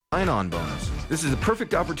sign-on bonus. This is a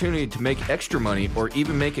perfect opportunity to make extra money or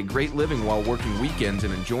even make a great living while working weekends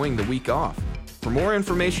and enjoying the week off. For more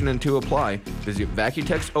information and to apply, visit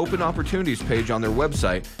Vacutech's Open Opportunities page on their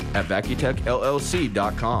website at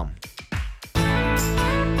vacutechllc.com.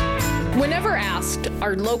 Whenever asked,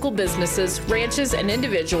 our local businesses, ranches, and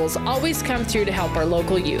individuals always come through to help our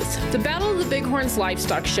local youth. The Battle of the Bighorns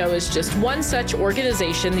Livestock Show is just one such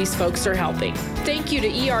organization these folks are helping. Thank you to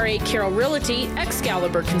ERA Carroll Realty,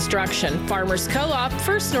 Excalibur Construction, Farmers Co-op,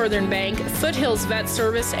 First Northern Bank, Foothills Vet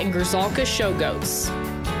Service, and Grzalka Show Goats.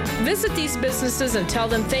 Visit these businesses and tell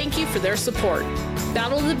them thank you for their support.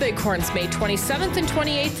 Battle of the Bighorns, May 27th and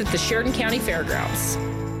 28th at the Sheridan County Fairgrounds.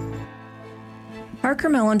 Parker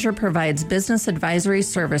Mellinger provides business advisory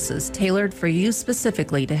services tailored for you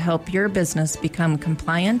specifically to help your business become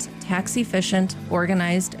compliant, tax efficient,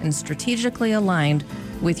 organized, and strategically aligned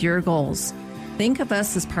with your goals. Think of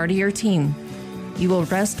us as part of your team. You will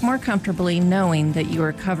rest more comfortably knowing that you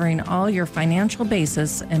are covering all your financial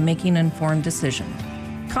bases and making an informed decision.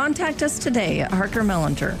 Contact us today at Harker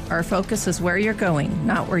Mellinger. Our focus is where you're going,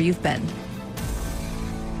 not where you've been.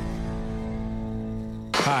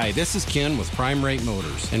 Hi, this is Ken with Prime Rate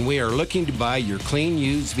Motors, and we are looking to buy your clean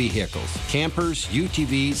used vehicles, campers,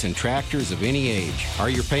 UTVs, and tractors of any age. Are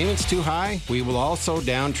your payments too high? We will also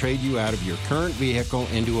down trade you out of your current vehicle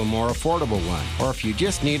into a more affordable one. Or if you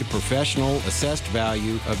just need a professional assessed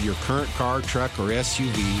value of your current car, truck, or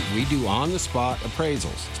SUV, we do on-the-spot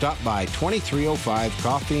appraisals. Stop by 2305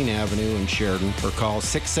 Coffeen Avenue in Sheridan or call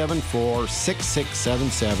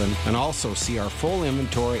 674-6677 and also see our full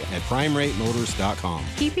inventory at PrimeRateMotors.com.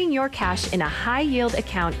 Keeping your cash in a high-yield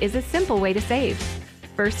account is a simple way to save.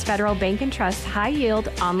 First Federal Bank & Trust high-yield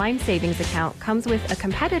online savings account comes with a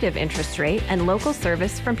competitive interest rate and local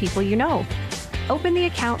service from people you know. Open the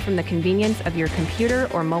account from the convenience of your computer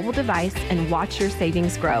or mobile device and watch your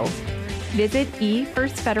savings grow. Visit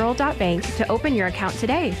efirstfederal.bank to open your account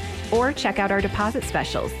today or check out our deposit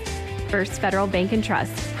specials. First Federal Bank &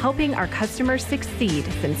 Trust, helping our customers succeed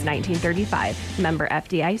since 1935. Member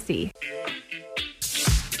FDIC.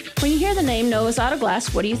 When you hear the name Novus Auto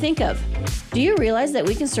Glass, what do you think of? Do you realize that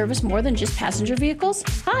we can service more than just passenger vehicles?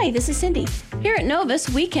 Hi, this is Cindy. Here at Novus,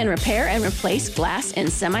 we can repair and replace glass in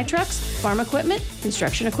semi-trucks, farm equipment,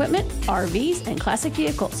 construction equipment, RVs, and classic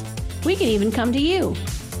vehicles. We can even come to you.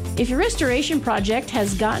 If your restoration project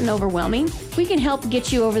has gotten overwhelming, we can help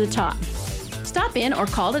get you over the top. Stop in or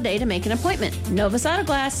call today to make an appointment. Novus Auto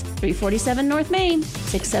Glass, 347 North Main,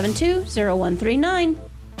 672-0139.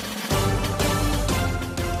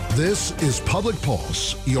 This is Public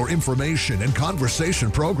Pulse, your information and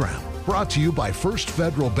conversation program, brought to you by First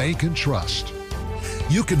Federal Bank and Trust.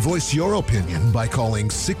 You can voice your opinion by calling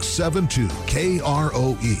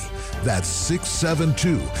 672-KROE. That's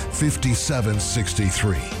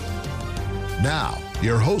 672-5763. Now,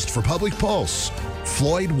 your host for Public Pulse,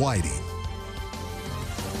 Floyd Whiting.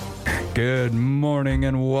 Good morning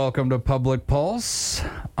and welcome to Public Pulse.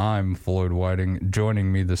 I'm Floyd Whiting.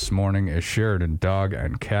 Joining me this morning is Sheridan Dog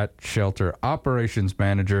and Cat Shelter Operations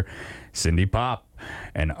Manager Cindy Pop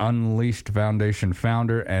and Unleashed Foundation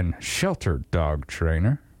founder and shelter dog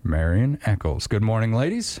trainer Marion Eccles. Good morning,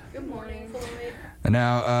 ladies. Good morning, Floyd. And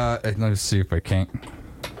now, let's see if I can't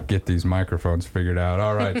get these microphones figured out.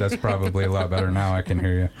 All right, that's probably a lot better now. I can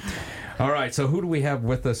hear you. All right, so who do we have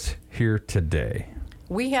with us here today?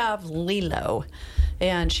 We have Lilo,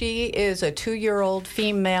 and she is a 2-year-old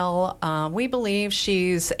female. We believe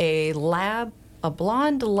she's a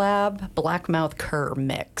blonde lab blackmouth cur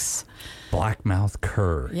mix. Blackmouth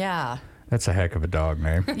cur. Yeah. That's a heck of a dog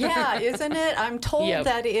name. Yeah, isn't it? I'm told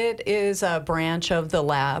that it is a branch of the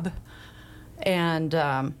lab, and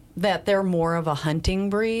that they're more of a hunting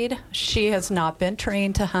breed. She has not been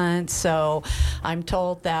trained to hunt, so I'm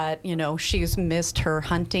told that, she's missed her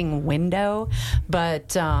hunting window,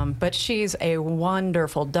 but she's a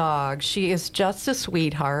wonderful dog. She is just a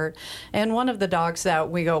sweetheart, and one of the dogs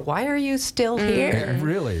that we go, why are you still here?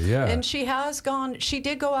 Really, yeah. And she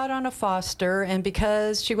did go out on a foster, and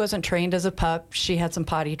because she wasn't trained as a pup, she had some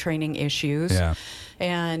potty training issues. Yeah.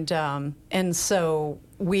 And so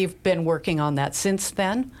we've been working on that since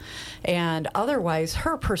then. And otherwise,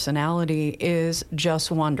 her personality is just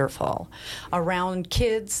wonderful. Around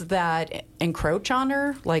kids that encroach on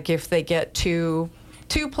her, like if they get too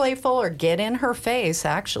playful or get in her face,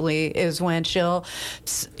 actually, is when she'll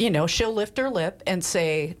lift her lip and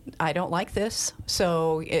say, I don't like this.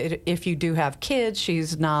 So if you do have kids,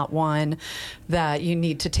 she's not one that you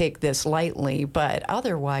need to take this lightly. But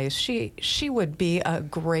otherwise, she would be a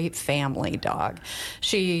great family dog.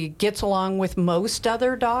 She gets along with most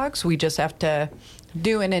other dogs. We just have to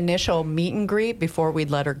do an initial meet and greet before we'd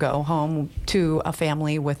let her go home to a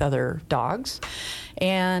family with other dogs.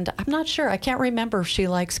 And I'm not sure. I can't remember if she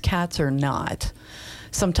likes cats or not.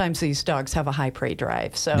 Sometimes these dogs have a high prey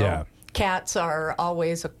drive. So cats are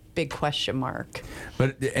always a big question mark.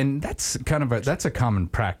 And that's kind of that's a common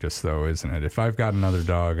practice, though, isn't it? If I've got another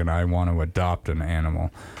dog and I want to adopt an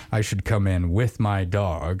animal, I should come in with my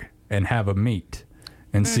dog and have a meet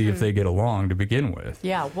and see if they get along to begin with.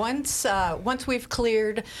 Yeah, once we've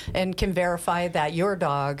cleared and can verify that your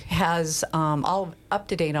dog has all up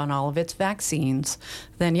to date on all of its vaccines,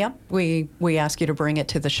 then we ask you to bring it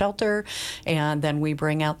to the shelter, and then we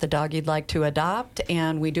bring out the dog you'd like to adopt,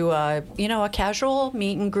 and we do a casual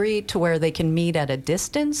meet and greet to where they can meet at a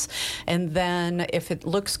distance, and then if it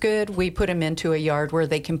looks good, we put them into a yard where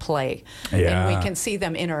they can play, and we can see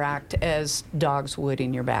them interact as dogs would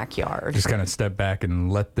in your backyard. Just kind of step back and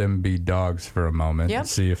let them be dogs for a moment and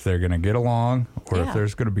see if they're going to get along or if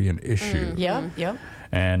there's going to be an issue. Yep.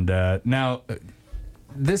 And now,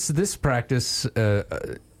 this practice,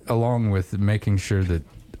 along with making sure that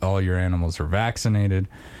all your animals are vaccinated,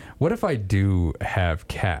 what if I do have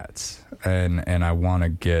cats and I want to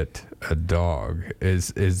get a dog?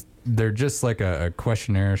 Is there just like a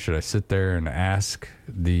questionnaire? Should I sit there and ask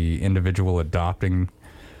the individual adopting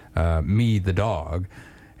me, the dog,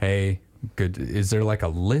 hey, good. Is there like a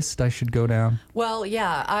list I should go down? Well,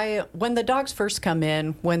 yeah. When the dogs first come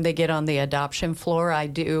in, when they get on the adoption floor, I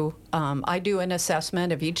do an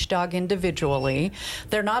assessment of each dog individually.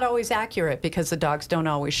 They're not always accurate because the dogs don't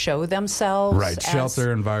always show themselves. Right.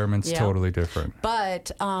 Shelter environment's totally different.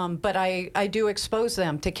 But I do expose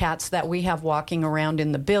them to cats that we have walking around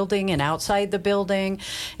in the building and outside the building.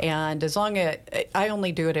 And as long as I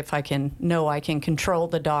only do it if I can control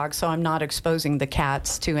the dog, so I'm not exposing the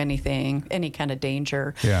cats to anything, any kind of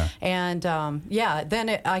danger. Yeah. And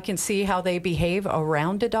then I can see how they behave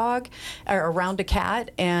around a dog or around a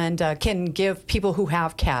cat, and can give people who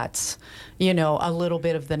have cats, a little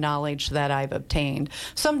bit of the knowledge that I've obtained.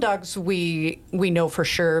 Some dogs we know for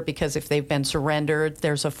sure because if they've been surrendered,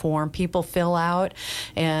 there's a form people fill out,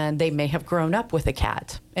 and they may have grown up with a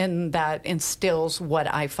cat, and that instills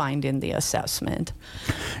what I find in the assessment.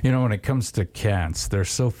 When it comes to cats, they're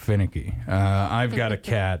so finicky. I've got a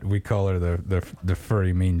cat. We call her the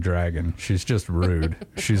furry mean dragon. She's just rude.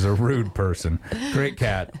 She's a rude person. Great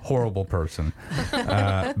cat, horrible person.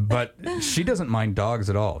 But she doesn't mind dogs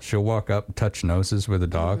at all. She'll walk up, touch noses with a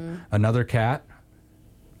dog. Another cat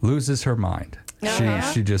loses her mind.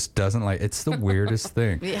 She just doesn't like. It's the weirdest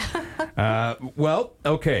thing. Well,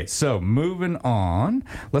 okay, so moving on,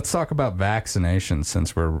 let's talk about vaccinations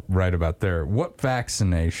since we're right about there. What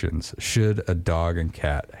vaccinations should a dog and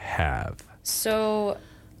cat have? So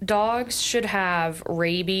dogs should have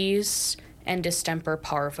rabies and distemper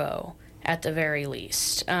parvo at the very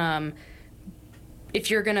least. If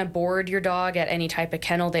you're going to board your dog at any type of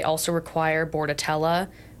kennel, they also require bordetella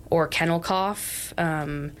or kennel cough.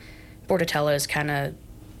 Bordetella is kind of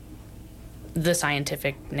the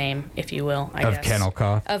scientific name, if you will, I guess. Of kennel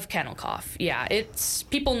cough? Of kennel cough, yeah.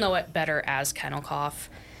 People know it better as kennel cough.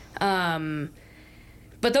 But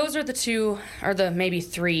those are the maybe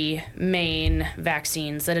three main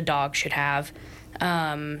vaccines that a dog should have.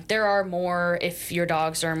 There are more if your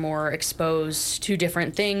dogs are more exposed to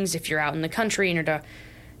different things. If you're out in the country and your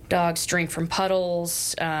dogs drink from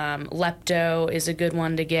puddles, lepto is a good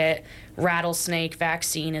one to get. Rattlesnake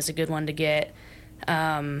vaccine is a good one to get.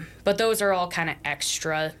 But those are all kind of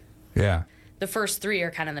extra. Yeah. The first three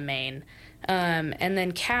are kind of the main. And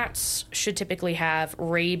then cats should typically have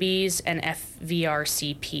rabies and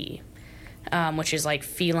FVRCP, which is like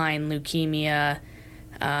feline leukemia.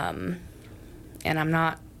 And I'm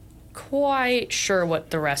not quite sure what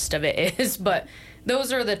the rest of it is, but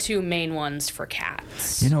those are the two main ones for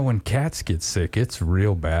cats. When cats get sick, it's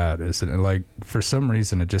real bad, isn't it? Like, for some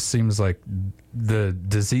reason, it just seems like the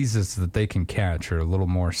diseases that they can catch are a little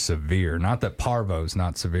more severe. Not that parvo's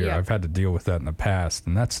not severe. Yeah. I've had to deal with that in the past,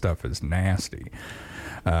 and that stuff is nasty.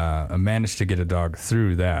 I managed to get a dog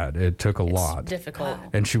through that. It took a lot. It's difficult.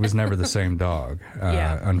 And she was never the same dog.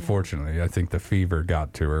 Unfortunately, I think the fever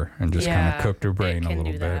got to her and just kind of cooked her brain a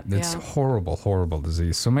little bit. that. It's horrible, horrible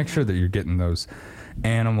disease. So make sure that you're getting those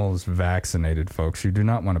animals vaccinated, folks. You do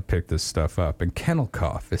not want to pick this stuff up. And kennel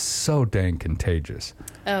cough is so dang contagious.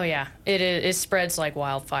 Oh, yeah. It spreads like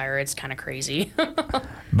wildfire. It's kind of crazy.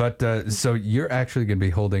 But so you're actually going to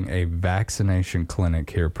be holding a vaccination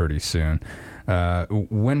clinic here pretty soon.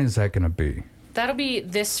 When is that going to be? That'll be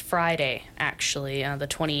this Friday, actually, the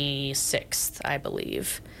 26th, I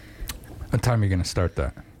believe. What time are you going to start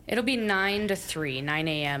that? It'll be 9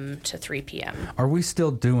 a.m. to 3 p.m. Are we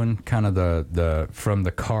still doing kind of the from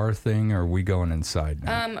the car thing, or are we going inside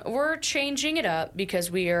now? We're changing it up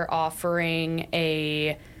because we are offering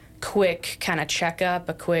a quick kind of checkup,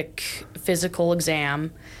 a quick physical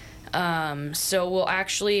exam. So we'll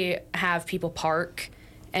actually have people park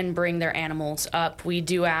and bring their animals up. We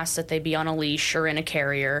do ask that they be on a leash or in a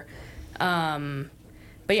carrier.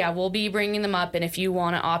 But yeah, we'll be bringing them up, and if you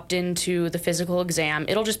want to opt into the physical exam,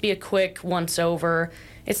 it'll just be a quick once-over.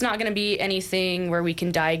 It's not going to be anything where we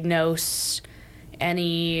can diagnose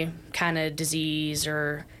any kind of disease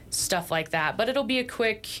or stuff like that, but it'll be a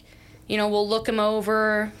quick, we'll look them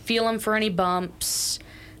over, feel them for any bumps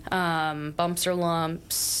or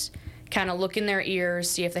lumps, kind of look in their ears,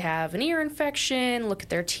 see if they have an ear infection, look at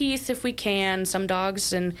their teeth if we can. Some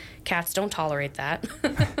dogs and cats don't tolerate that.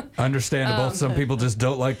 Understandable. Some people just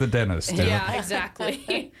don't like the dentist. Yeah,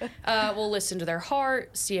 exactly. We'll listen to their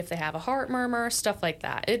heart, see if they have a heart murmur, stuff like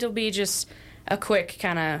that. It'll be just a quick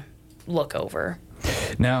kind of look over.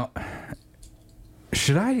 Now,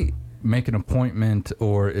 should I make an appointment,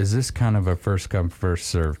 or is this kind of a first come, first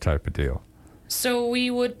serve type of deal? So we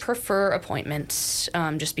would prefer appointments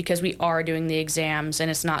just because we are doing the exams and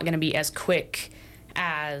it's not going to be as quick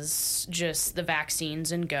as just the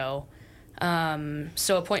vaccines and go.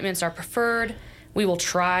 So appointments are preferred. We will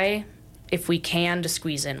try, if we can, to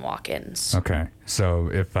squeeze in walk-ins. Okay. So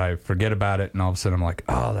if I forget about it and all of a sudden I'm like,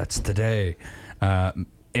 oh, that's today.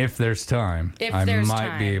 If there's time, I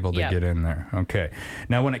might be able to get in there. Okay.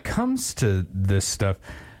 Now, when it comes to this stuff,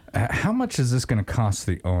 how much is this going to cost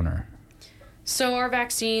the owner? So our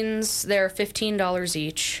vaccines, they're $15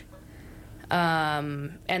 each,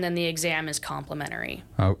 and then the exam is complimentary.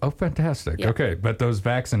 Oh, fantastic. Yep. Okay, but those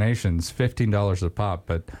vaccinations, $15 a pop,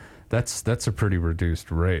 but that's a pretty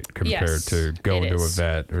reduced rate compared to going to a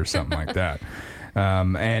vet or something like that.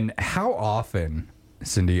 And how often,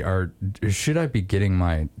 Cindy, should I be getting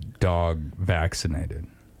my dog vaccinated?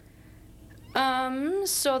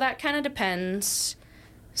 So that kind of depends.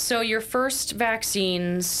 So your first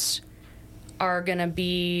vaccines are going to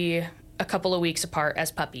be a couple of weeks apart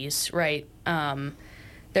as puppies, right?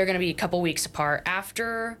 They're going to be a couple weeks apart.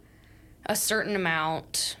 After a certain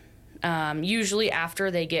amount, usually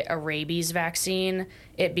after they get a rabies vaccine,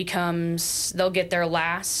 they'll get their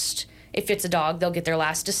last, if it's a dog, they'll get their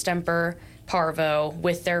last distemper, parvo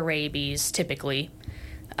with their rabies, typically,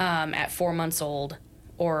 at 4 months old,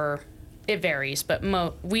 or it varies, but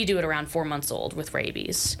we do it around 4 months old with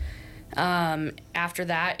rabies. After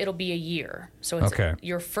that, it'll be a year. So it's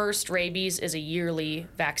your first rabies is a yearly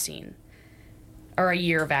vaccine, or a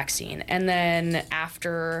year vaccine. And then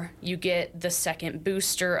after you get the second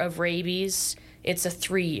booster of rabies, it's a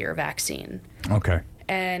 3-year vaccine. Okay.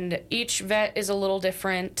 And each vet is a little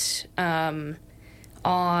different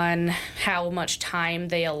on how much time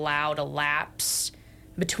they allow to lapse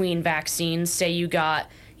between vaccines. Say you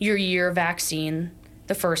got your year vaccine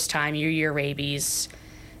the first time, your year rabies,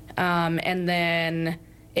 and then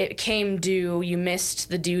it came due, you missed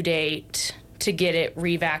the due date to get it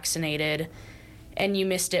revaccinated, and you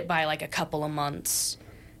missed it by like a couple of months.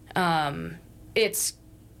 It's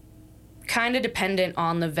kind of dependent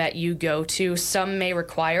on the vet you go to. Some may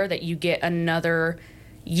require that you get another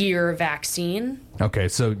year vaccine. Okay,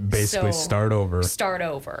 so basically start over. Start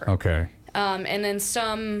over. Okay. And then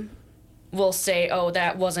some will say, oh,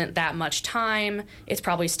 that wasn't that much time. It's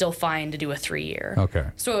probably still fine to do a 3-year. Okay.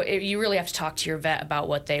 So you really have to talk to your vet about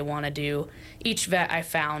what they want to do. Each vet I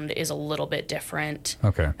found is a little bit different.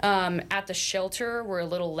 Okay. At the shelter, we're a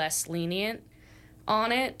little less lenient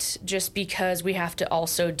on it just because we have to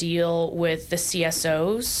also deal with the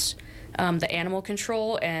CSOs, the animal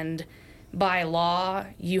control, and by law,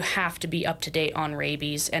 you have to be up to date on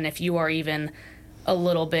rabies. And if you are even a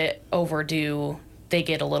little bit overdue, they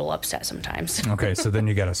get a little upset sometimes. Okay, so then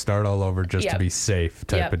you got to start all over just to be safe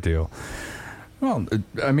type of deal. Well,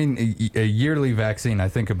 I mean, a yearly vaccine, I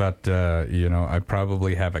think about, I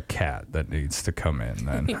probably have a cat that needs to come in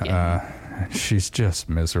then. She's just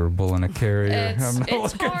miserable in a carrier. I'm not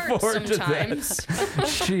looking forward to that.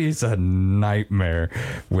 She's a nightmare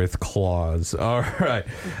with claws. All right.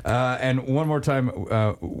 And one more time,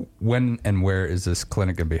 when and where is this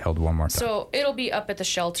clinic going to be held one more time? So it'll be up at the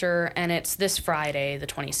shelter, and it's this Friday, the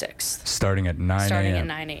 26th. Starting at 9 a.m. Starting at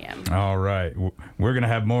 9 a.m. All right. We're going to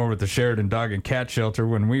have more with the Sheridan Dog and Cat Shelter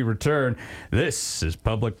when we return. This is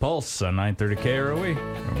Public Pulse on 930 KROE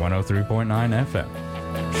and 103.9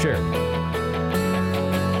 FM. Sheridan.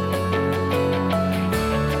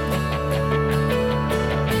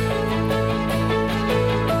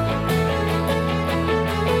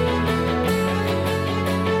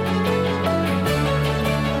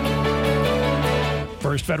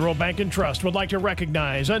 Federal Bank and Trust would like to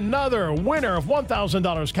recognize another winner of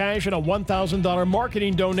 $1,000 cash and a $1,000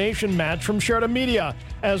 marketing donation match from Sheridan Media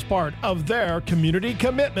as part of their community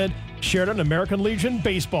commitment. Sheridan American Legion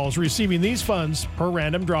Baseball is receiving these funds per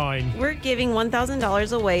random drawing. We're giving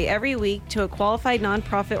 $1,000 away every week to a qualified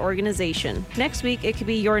nonprofit organization. Next week, it could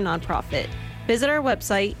be your nonprofit. Visit our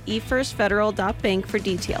website, efirstfederal.bank, for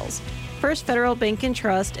details. First Federal Bank and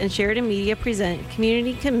Trust and Sheridan Media present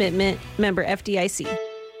Community Commitment, member FDIC.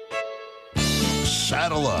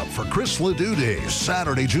 Saddle up for Chris Ledoux Days,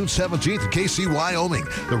 Saturday, June 17th in KC, Wyoming.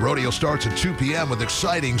 The rodeo starts at 2 p.m. with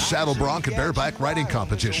exciting saddle bronc and bareback riding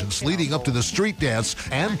competitions leading up to the street dance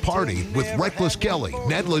and party with Reckless Kelly,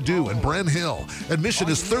 Ned Ledoux, and Bren Hill. Admission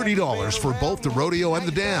is $30 for both the rodeo and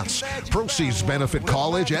the dance. Proceeds benefit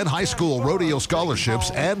college and high school rodeo scholarships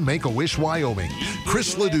and Make-A-Wish Wyoming.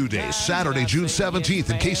 Chris Ledoux Days, Saturday, June 17th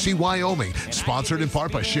in KC, Wyoming. Sponsored in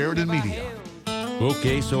part by Sheridan Media.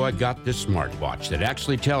 Okay, so I got this smartwatch that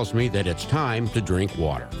actually tells me that it's time to drink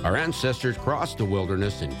water. Our ancestors crossed the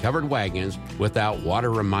wilderness in covered wagons without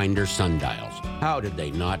water reminder sundials. How did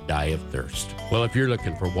they not die of thirst? Well, if you're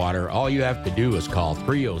looking for water, all you have to do is call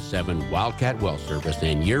 307 Wildcat Well Service,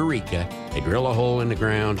 and eureka, they drill a hole in the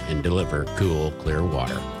ground and deliver cool, clear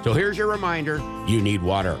water. So here's your reminder, you need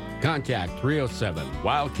water. Contact 307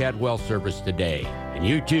 Wildcat Well Service today, and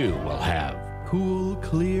you too will have cool,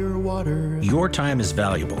 clear water. Your time is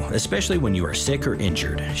valuable, especially when you are sick or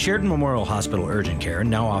injured. Sheridan Memorial Hospital Urgent Care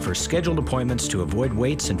now offers scheduled appointments to avoid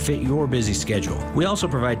waits and fit your busy schedule. We also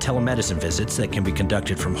provide telemedicine visits that can be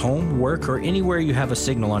conducted from home, work, or anywhere you have a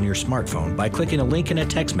signal on your smartphone by clicking a link in a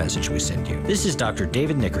text message we send you. This is Dr.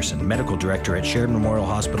 David Nickerson, Medical Director at Sheridan Memorial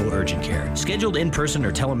Hospital Urgent Care. Scheduled in-person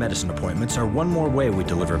or telemedicine appointments are one more way we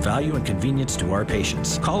deliver value and convenience to our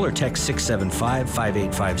patients. Call or text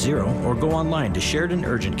 675-5850 or go online to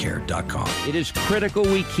SheridanUrgentCare.com. It is critical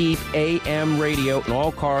we keep AM radio in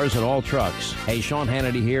all cars and all trucks. Hey, Sean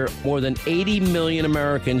Hannity here. More than 80 million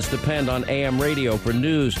Americans depend on AM radio for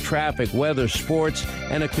news, traffic, weather, sports,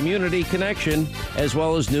 and a community connection, as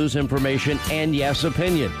well as news information and, yes,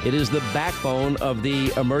 opinion. It is the backbone of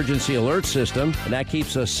the emergency alert system, and that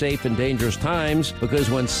keeps us safe in dangerous times,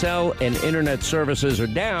 because when cell and internet services are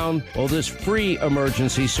down, well, this free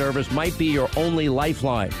emergency service might be your only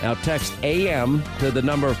lifeline. Now, text AM to the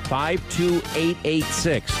number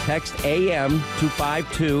 52886. Text AM to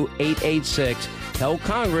 52886. Tell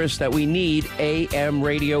Congress that we need AM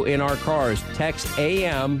radio in our cars. Text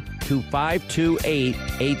AM to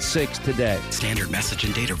 52886 today. Standard message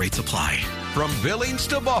and data rates apply. From Billings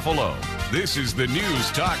to Buffalo, this is the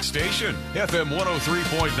News Talk Station, FM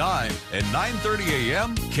 103.9 and 930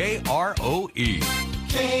 AM KROE.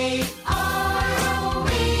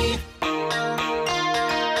 KROE.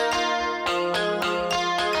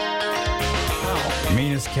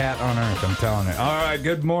 Meanest cat on earth, I'm telling you. All right,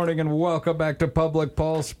 good morning and welcome back to Public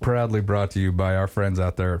Pulse, proudly brought to you by our friends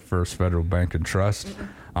out there at First Federal Bank and Trust.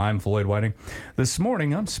 I'm Floyd Whiting. This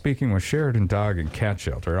morning, I'm speaking with Sheridan Dog and Cat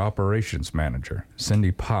Shelter Operations Manager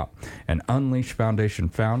Cindy Pop, and Unleash Foundation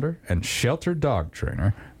founder and shelter dog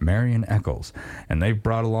trainer Marion Eccles. And they've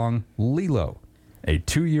brought along Lilo, a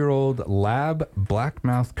 2-year-old lab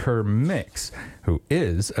black-mouth cur mix who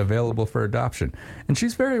is available for adoption. And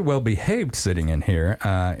she's very well behaved sitting in here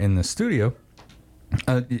in the studio.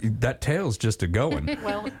 That tail's just a-going.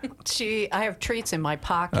 Well, I have treats in my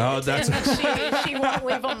pocket. Oh, that's... she won't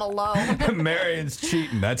leave them alone. Marion's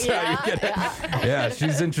cheating. That's how you get it. Yeah,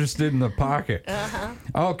 she's interested in the pocket. Uh-huh.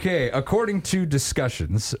 Okay, according to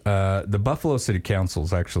discussions, the Buffalo City Council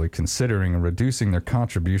is actually considering reducing their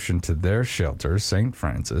contribution to their shelter, St.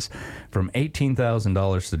 Francis, from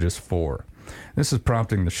 $18,000 to just $4,000. This is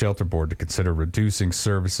prompting the shelter board to consider reducing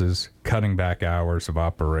services, cutting back hours of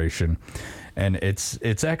operation, and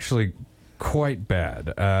it's actually quite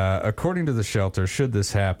bad. According to the shelter, should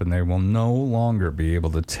this happen, they will no longer be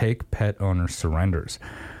able to take pet owner surrenders,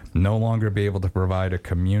 no longer be able to provide a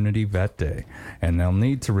community vet day, and they'll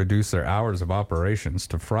need to reduce their hours of operations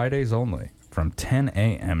to Fridays only, from 10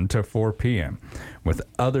 a.m. to 4 p.m., with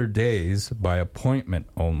other days by appointment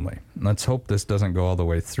only. Let's hope this doesn't go all the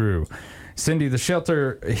way through. Cindy, the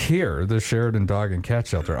shelter here, the Sheridan Dog and Cat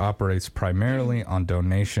Shelter, operates primarily on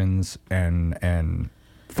donations and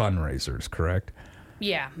fundraisers, correct?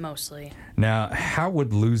 Yeah, mostly. Now, how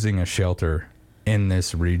would losing a shelter in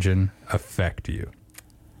this region affect you?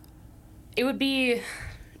 It'd be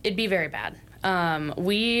very bad.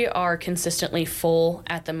 We are consistently full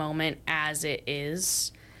at the moment as it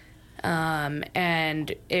is.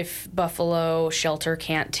 And if Buffalo Shelter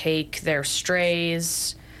can't take their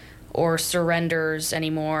strays or surrenders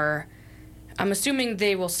anymore, I'm assuming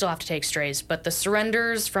they will still have to take strays, but the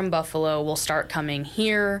surrenders from Buffalo will start coming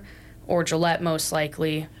here or Gillette most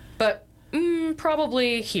likely, but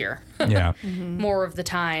probably here. Yeah. More of the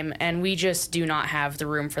time, and we just do not have the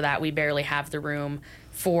room for that. We barely have the room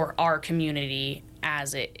for our community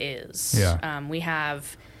as it is. Yeah. We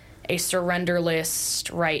have a surrender list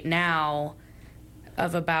right now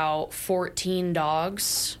of about 14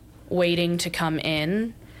 dogs waiting to come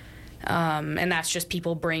in. And that's just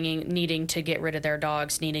people needing to get rid of their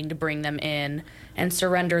dogs, needing to bring them in and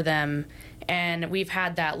surrender them. And we've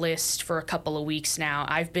had that list for a couple of weeks now.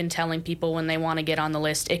 I've been telling people when they want to get on the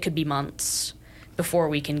list, it could be months before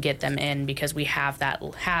we can get them in because we have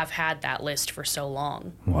had that list for so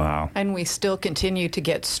long. Wow. And we still continue to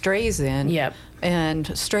get strays in. Yep.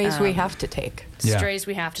 And strays we have to take. Strays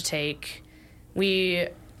we have to take.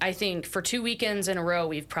 I think for 2 weekends in a row,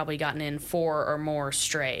 we've probably gotten in 4 or more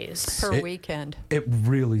strays. Per weekend. It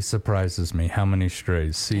really surprises me how many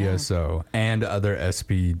strays CSO and other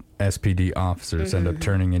SPD officers end up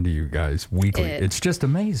turning into you guys weekly. It's just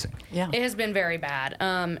amazing. Yeah. It has been very bad.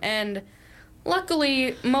 And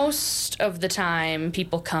luckily, most of the time,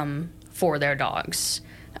 people come for their dogs.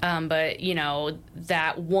 But,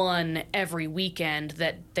 that one every weekend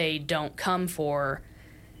that they don't come for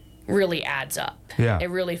really adds up. Yeah. It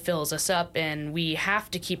really fills us up, and we have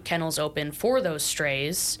to keep kennels open for those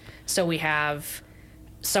strays so we have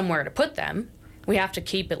somewhere to put them. We have to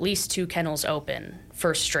keep at least 2 kennels open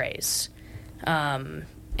for strays. And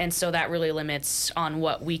so that really limits on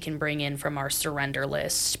what we can bring in from our surrender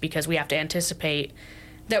list because we have to anticipate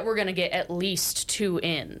that we're going to get at least 2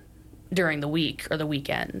 in during the week or the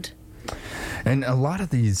weekend. And a lot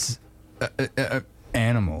of these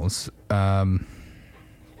animals,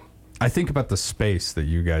 I think about the space that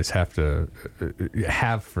you guys have to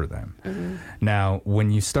have for them. Now, when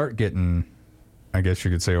you start getting, I guess you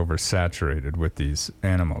could say, oversaturated with these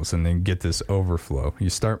animals and then get this overflow, you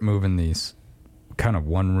start moving these kind of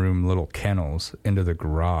one-room little kennels into the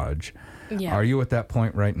garage. Yeah. Are you at that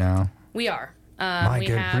point right now? We are.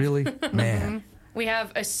 Really? Man. We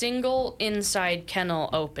have a single inside kennel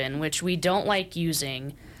open, which we don't like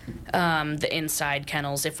using. The inside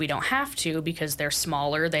kennels if we don't have to because they're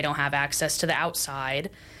smaller, they don't have access to the outside.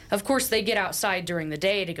 Of course, they get outside during the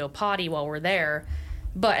day to go potty while we're there,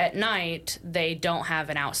 but at night they don't have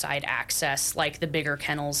an outside access like the bigger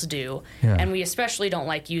kennels do. Yeah. And we especially don't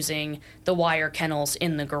like using the wire kennels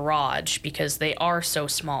in the garage because they are so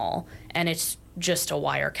small and it's just a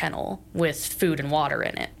wire kennel with food and water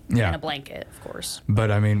in it and a blanket, of course.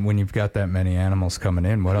 But I mean, when you've got that many animals coming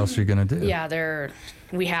in, what else are you going to do? Yeah,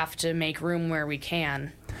 we have to make room where we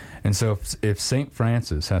can. And so if St.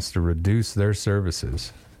 Francis has to reduce their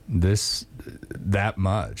services that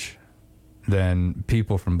much, then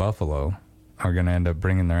people from Buffalo are going to end up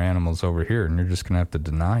bringing their animals over here, and you're just going to have to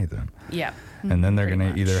deny them. Yeah. And then they're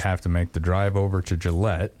going to either have to make the drive over to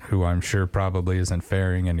Gillette, who I'm sure probably isn't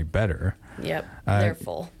faring any better. Yep, they're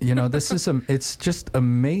full. This is it's just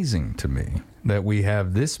amazing to me that we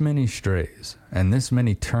have this many strays and this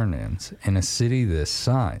many turn-ins in a city this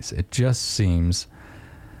size. It just seems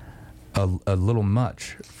a little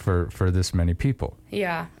much for this many people.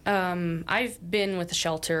 Yeah, I've been with the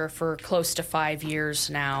shelter for close to 5 years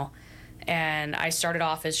now, and I started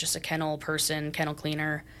off as just a kennel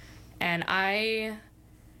cleaner, and I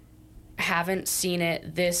haven't seen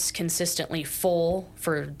it this consistently full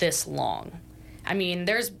for this long. I mean,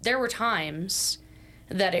 there were times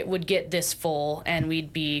that it would get this full and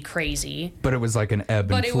we'd be crazy. But it was like an ebb and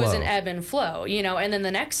flow. But it was an ebb and flow, and then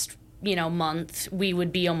the next, month we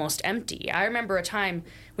would be almost empty. I remember a time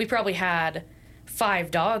we probably had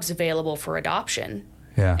 5 dogs available for adoption.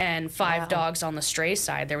 Yeah. And 5 dogs on the stray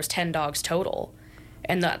side. There was 10 dogs total.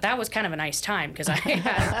 And that was kind of a nice time because I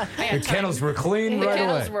had the kennels were clean right away. The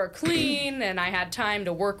kennels were clean, and I had time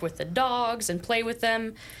to work with the dogs and play with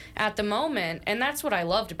them at the moment. And that's what I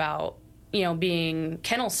loved about, being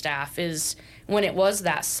kennel staff is when it was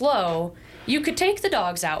that slow, you could take the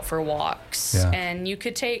dogs out for walks. Yeah. And you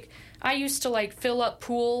could I used to fill up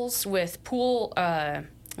pools with what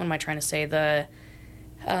am I trying to say? The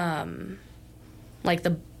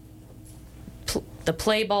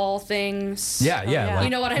play ball things. Yeah. You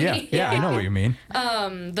know what I mean? Yeah, I know what you mean.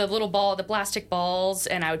 The plastic balls,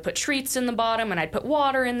 and I would put treats in the bottom, and I'd put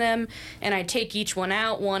water in them, and I'd take each one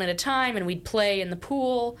out one at a time, and we'd play in the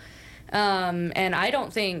pool. And I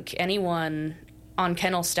don't think anyone on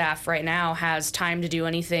kennel staff right now has time to do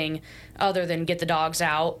anything other than get the dogs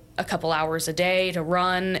out a couple hours a day to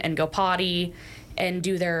run and go potty and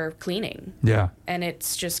do their cleaning. Yeah. And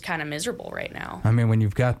it's just kind of miserable right now. I mean, when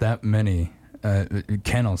you've got that many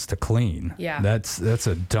kennels to clean. Yeah. That's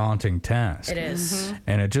a daunting task. It is.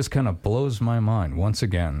 And it just kind of blows my mind once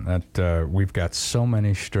again that we've got so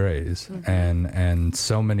many strays and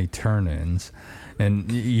so many turn-ins.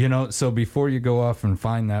 And, so before you go off and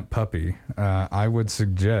find that puppy, I would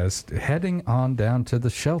suggest heading on down to the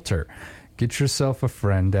shelter. Get yourself a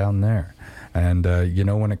friend down there. And,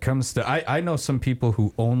 when it comes to... I know some people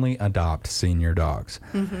who only adopt senior dogs.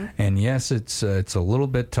 And yes, it's a little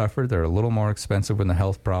bit tougher. They're a little more expensive when the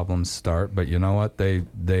health problems start. But you know what?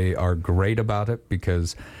 They are great about it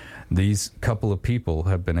because these couple of people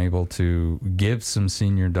have been able to give some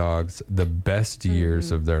senior dogs the best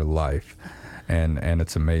years of their life. And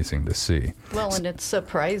it's amazing to see. Well, and it's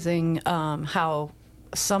surprising how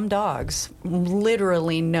some dogs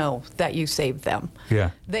literally know that you saved them.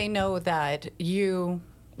 Yeah. They know that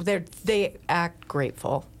they act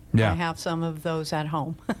grateful. Yeah. I have some of those at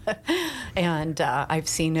home. And I've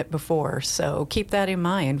seen it before. So keep that in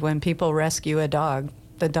mind when people rescue a dog.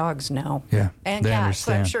 The dogs know. Yeah. And they cats.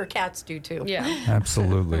 understand. I'm sure cats do too. Yeah.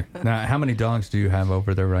 Absolutely. Now, how many dogs do you have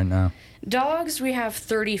over there right now? Dogs, we have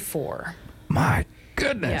 34. My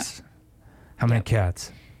goodness. Yeah. How many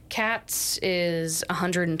cats? Cats is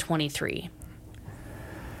 123.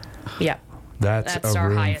 Yeah. That's a our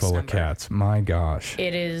room highest full number. of cats. My gosh.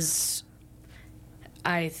 It is.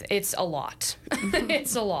 It's a lot.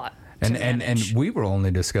 It's a lot. And we were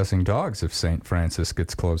only discussing dogs if St. Francis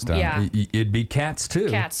gets closed down. Yeah. It'd be cats too.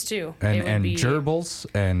 Cats too. And gerbils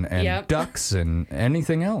and Yep. ducks and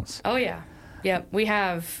anything else. Oh yeah. Yep. We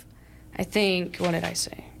have, I think, what did I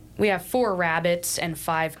say? We have 4 rabbits and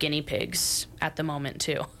 5 guinea pigs at the moment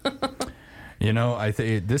too. I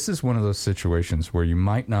think this is one of those situations where you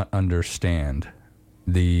might not understand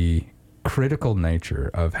the critical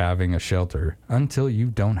nature of having a shelter until you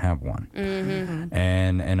don't have one.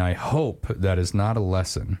 And I hope that is not a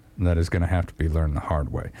lesson that is going to have to be learned the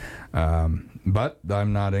hard way. But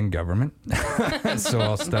I'm not in government, so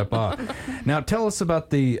I'll step off. Now, tell us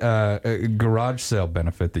about the garage sale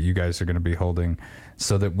benefit that you guys are going to be holding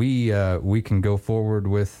so that we can go forward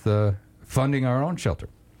with funding our own shelter.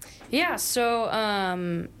 Yeah,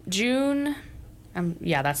 so June,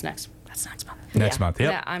 that's next month. Next month,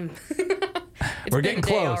 yep. Yeah, it's We're been getting a day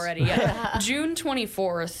close already. Yeah. June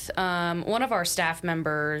 24th, one of our staff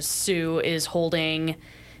members, Sue, is holding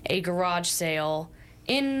a garage sale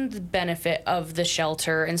in the benefit of the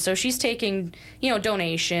shelter. And so she's taking,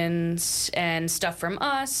 donations and stuff from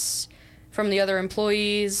us, from the other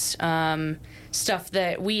employees, stuff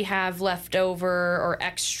that we have left over or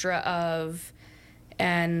extra of,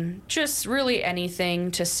 and just really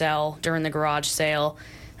anything to sell during the garage sale.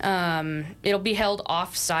 It'll be held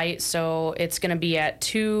off-site, so it's going to be at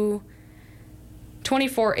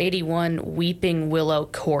 2481 Weeping Willow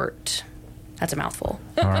Court. That's a mouthful.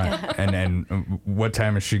 All right. And what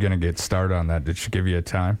time is she going to get started on that? Did she give you a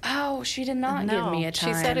time? Oh, she did not give me a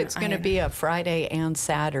time. She said it's going to be a Friday and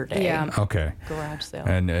Saturday. Yeah. Okay. Garage sale.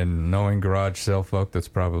 And knowing garage sale folk, that's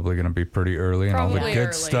probably going to be pretty early. And all the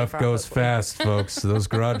good stuff goes fast, folks. Those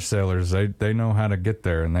garage sailors, they know how to get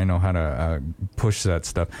there, and they know how to push that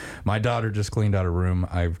stuff. My daughter just cleaned out a room.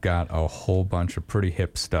 I've got a whole bunch of pretty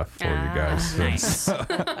hip stuff for you guys. Nice.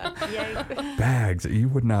 Bags. You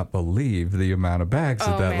would not believe the amount of bags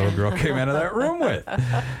that little girl came out of that room with.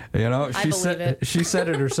 She said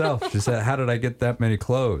it herself. She said, "How did I get that many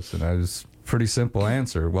clothes?" And I was pretty simple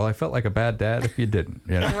answer. Well, I felt like a bad dad if you didn't.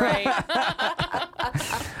 Right.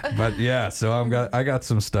 But yeah, so I got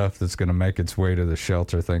some stuff that's going to make its way to the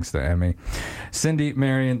shelter thanks to Emmy. Cindy,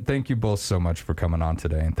 Marion, thank you both so much for coming on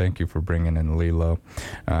today, and thank you for bringing in Lilo.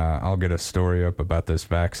 I'll get a story up about this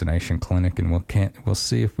vaccination clinic, and we'll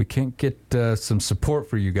see if we can't get some support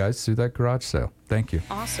for you guys through that garage sale. Thank you.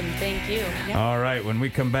 Awesome. Thank you. Yep. All right, when we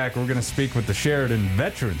come back, we're going to speak with the Sheridan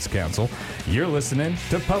Veterans Council. You're listening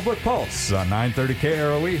to Public Pulse on 930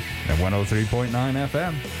 KROE and 103.9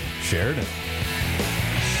 FM. Sheridan.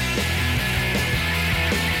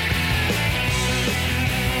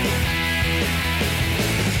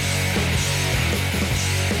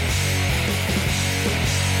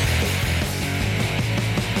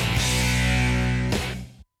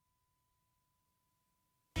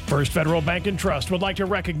 First Federal Bank and Trust would like to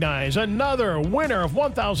recognize another winner of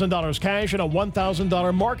 $1,000 cash and a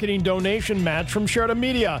 $1,000 marketing donation match from Sheridan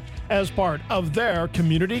Media. As part of their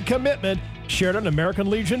community commitment, Sheridan American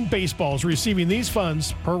Legion Baseball is receiving these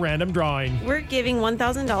funds per random drawing. We're giving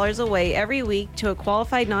 $1,000 away every week to a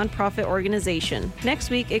qualified nonprofit organization. Next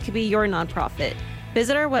week, it could be your nonprofit.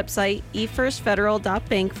 Visit our website,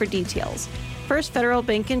 efirstfederal.bank for details. First Federal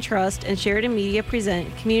Bank and Trust and Sheridan Media present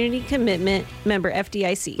Community Commitment, member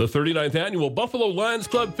FDIC. The 39th annual Buffalo Lions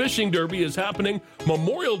Club Fishing Derby is happening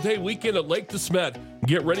Memorial Day weekend at Lake DeSmet.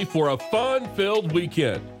 Get ready for a fun-filled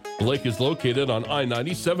weekend. The lake is located on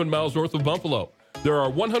I-90, 7 miles north of Buffalo. There are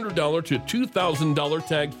 $100 to $2,000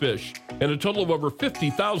 tagged fish and a total of over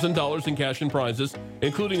 $50,000 in cash and prizes,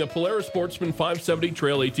 including a Polaris Sportsman 570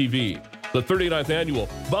 Trail ATV. The 39th annual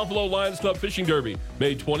Buffalo Lions Club Fishing Derby,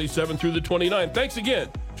 May 27th through the 29th. Thanks again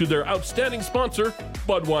to their outstanding sponsor,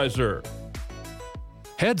 Budweiser.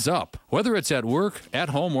 Heads up, whether it's at work, at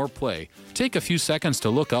home, or play, take a few seconds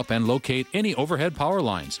to look up and locate any overhead power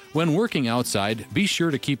lines. When working outside, be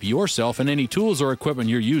sure to keep yourself and any tools or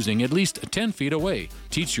equipment you're using at least 10 feet away.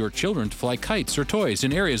 Teach your children to fly kites or toys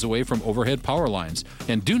in areas away from overhead power lines.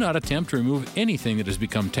 And do not attempt to remove anything that has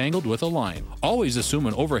become tangled with a line. Always assume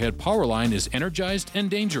an overhead power line is energized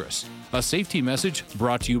and dangerous. A safety message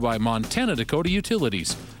brought to you by Montana Dakota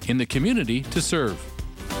Utilities. In the community to serve.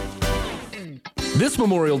 This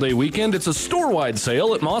Memorial Day weekend, it's a store-wide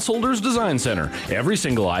sale at Mossholders Design Center. Every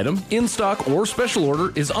single item, in stock or special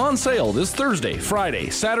order, is on sale this Thursday, Friday,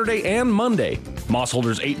 Saturday, and Monday.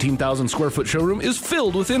 Mossholders' 18,000 square foot showroom is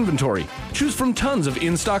filled with inventory. Choose from tons of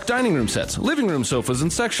in-stock dining room sets, living room sofas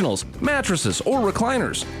and sectionals, mattresses, or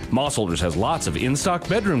recliners. Mossholders has lots of in-stock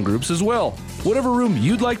bedroom groups as well. Whatever room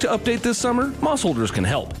you'd like to update this summer, Mossholders can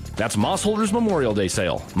help. That's Mossholders Memorial Day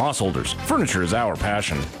sale. Mossholders, furniture is our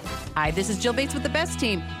passion. Hi, this is Jill Bates with the Best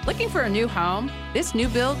Team. Looking for a new home? This new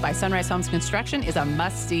build by Sunrise Homes Construction is a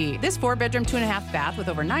must-see. This 4-bedroom, 2.5 bath with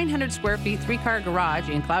over 900 square feet, 3-car garage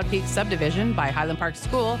in Cloud Peak subdivision by Highland Park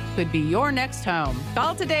School could be your next home.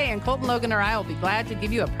 Call today and Colton, Logan, or I will be glad to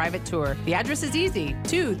give you a private tour. The address is easy,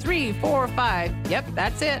 2345. Yep,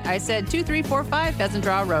 that's it. I said 2345 Pheasant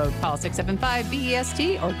Draw Road. Call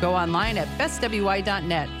 675-BEST or go online at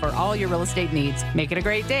bestwy.net for all your real estate needs. Make it a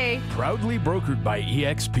great day. Proudly brokered by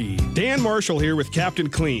EXP. Dan Marshall here with Captain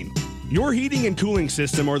Clean. Your heating and cooling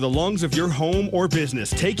system are the lungs of your home or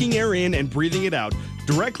business, taking air in and breathing it out,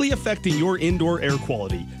 directly affecting your indoor air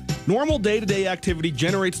quality. Normal day-to-day activity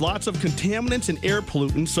generates lots of contaminants and air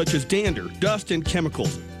pollutants such as dander, dust, and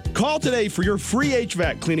chemicals. Call today for your free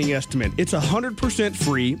HVAC cleaning estimate. It's 100%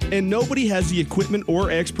 free, and nobody has the equipment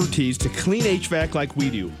or expertise to clean HVAC like we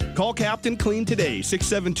do. Call Captain Clean today,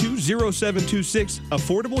 672-0726.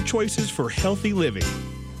 Affordable choices for healthy living.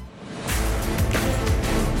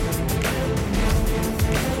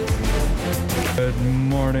 Good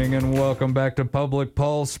morning and welcome back to Public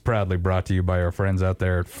Pulse, proudly brought to you by our friends out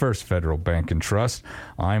there at First Federal Bank and Trust.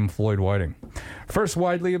 I'm Floyd Whiting. First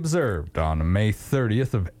widely observed on May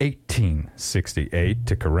 30th of 1868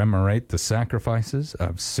 to commemorate the sacrifices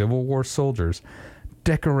of Civil War soldiers,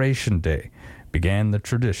 Decoration Day began the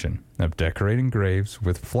tradition of decorating graves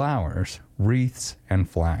with flowers, wreaths, and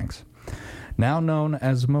flags. Now known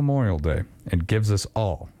as Memorial Day, it gives us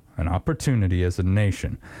all an opportunity as a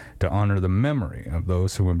nation to honor the memory of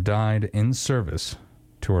those who have died in service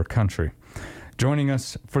to our country. Joining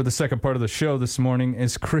us for the second part of the show this morning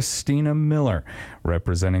is Christina Miller,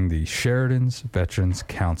 representing the Sheridan's Veterans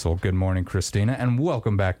Council. Good morning, Christina, and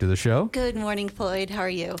welcome back to the show. Good morning, Floyd. How are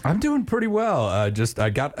you? I'm doing pretty well. I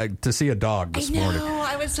got to see a dog this morning.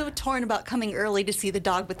 I was so torn about coming early to see the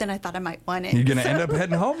dog, but then I thought I might want it. You're going to end up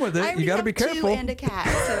heading home with it. You got to be careful. I have 2 and a cat,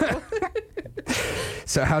 so...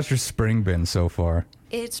 So how's your spring been so far?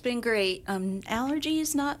 It's been great.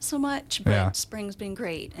 Allergies, not so much, but yeah. Spring's been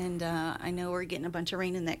great. And I know we're getting a bunch of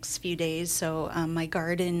rain in the next few days, so my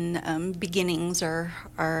garden beginnings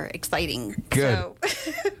are exciting. Good. So,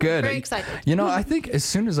 Good. Very excited. You know, I think as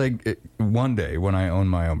soon as one day when I own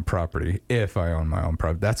my own property, if I own my own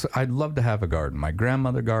property, I'd love to have a garden. My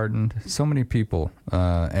grandmother gardened, so many people,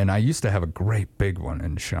 and I used to have a great big one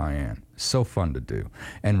in Cheyenne. So fun to do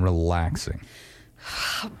and relaxing.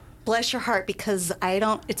 Bless your heart, because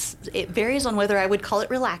it varies on whether I would call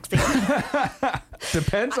it relaxing.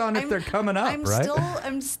 Depends on if they're coming up, right?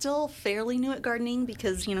 I'm still fairly new at gardening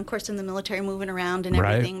because, of course, in the military, moving around and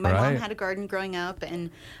everything. My mom had a garden growing up, but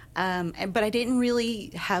I didn't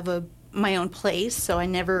really have my own place, so I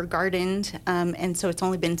never gardened, and so it's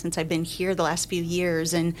only been since I've been here the last few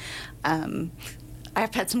years, and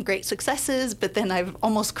I've had some great successes, but then I've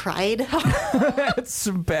almost cried.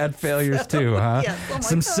 Some bad failures too, huh? Yeah,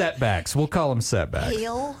 some setbacks. We'll call them setbacks.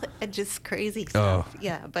 Hail, just crazy stuff.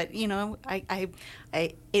 Yeah, but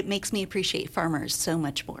it makes me appreciate farmers so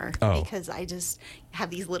much more because I just have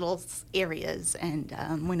these little areas, and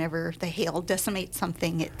whenever the hail decimates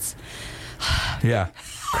something, it's yeah.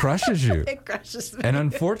 crushes you. It crushes me. And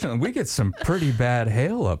unfortunately, we get some pretty bad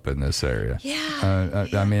hail up in this area. Yeah.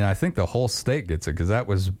 I mean, I think the whole state gets it because that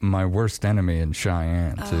was my worst enemy in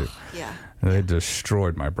Cheyenne, too. Yeah. They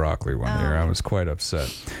destroyed my broccoli one year. I was quite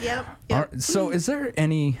upset. Yep. So is there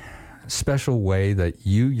any special way that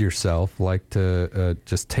you yourself like to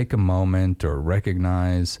just take a moment or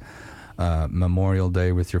recognize Memorial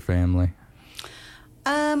Day with your family?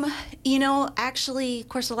 Actually, of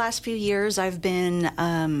course, the last few years I've been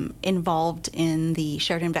involved in the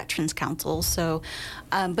Sheridan Veterans Council. So,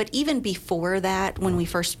 but even before that, when we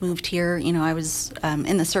first moved here, I was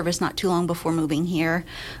in the service not too long before moving here.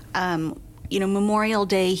 Memorial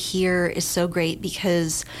Day here is so great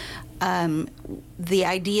because the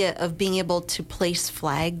idea of being able to place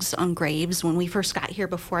flags on graves, when we first got here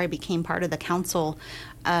before I became part of the council,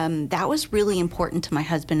 that was really important to my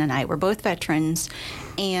husband and I. We're both veterans,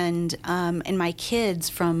 and my kids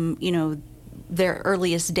from their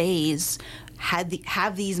earliest days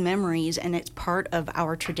have these memories, and it's part of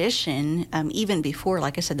our tradition, even before,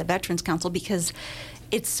 like I said, the Veterans Council, because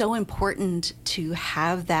it's so important to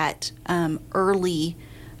have that early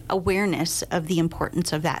awareness of the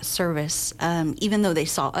importance of that service. Even though they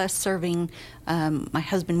saw us serving, my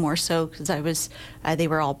husband more so because they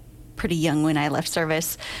were all pretty young when I left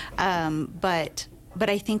service. But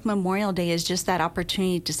I think Memorial Day is just that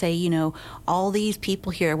opportunity to say, all these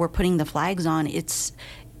people here, we're putting the flags on.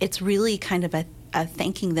 It's really kind of a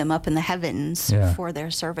thanking them up in the heavens for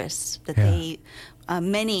their service that they.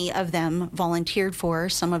 Many of them volunteered for.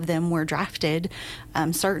 Some of them were drafted,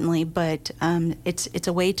 certainly. But it's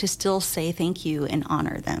a way to still say thank you and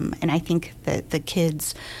honor them. And I think that the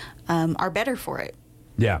kids are better for it.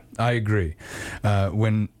 Yeah, I agree.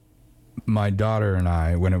 When my daughter and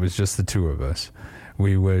I, when it was just the two of us,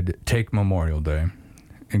 we would take Memorial Day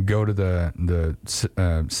and go to the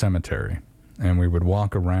cemetery, and we would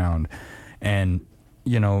walk around, and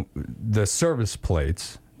the service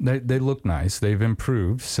plates. They look nice. They've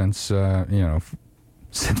improved since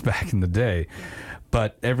since back in the day,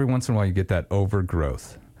 but every once in a while you get that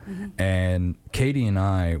overgrowth. Mm-hmm. And Katie and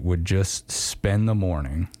I would just spend the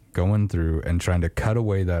morning going through and trying to cut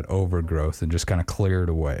away that overgrowth and just kind of clear it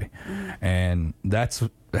away. Mm-hmm. And that's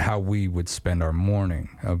how we would spend our morning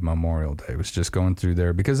of Memorial Day, was just going through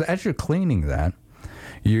there, because as you're cleaning that,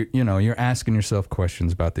 you're asking yourself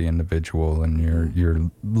questions about the individual, and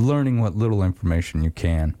you're learning what little information you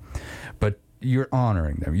can, but you're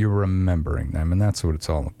honoring them, you're remembering them, and that's what it's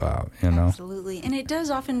all about, Absolutely. And it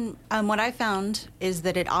does often, what I found is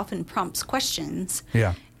that it often prompts questions.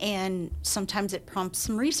 Yeah. And sometimes it prompts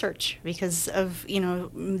some research because of,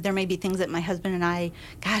 there may be things that my husband and I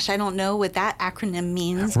don't know what that acronym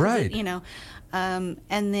means. Right. And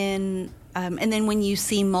then when you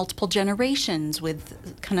see multiple generations with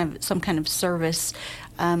some kind of service,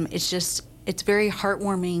 it's very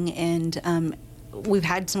heartwarming. And we've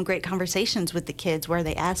had some great conversations with the kids where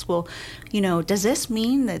they ask, well, does this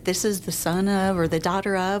mean that this is the son of or the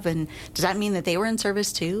daughter of? And does that mean that they were in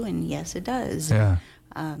service too? And yes, it does. Yeah.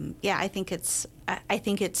 I think it's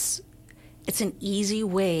an easy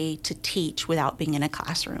way to teach without being in a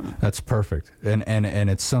classroom. That's perfect. And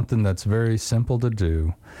it's something that's very simple to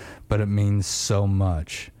do, but it means so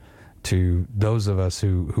much to those of us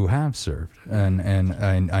who have served. And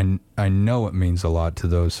I know it means a lot to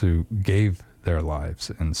those who gave their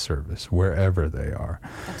lives in service, wherever they are.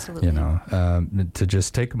 Absolutely. To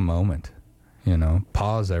just take a moment,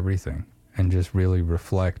 pause everything and just really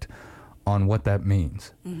reflect on what that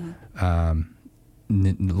means. Mm-hmm.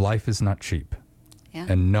 Life is not cheap,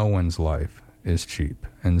 and no one's life is cheap.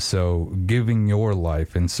 And so giving your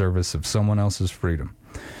life in service of someone else's freedom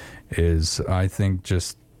is, I think,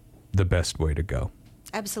 just the best way to go.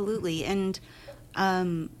 Absolutely. And,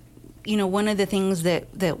 one of the things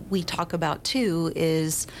that we talk about, too,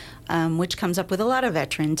 is, which comes up with a lot of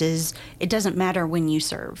veterans, is it doesn't matter when you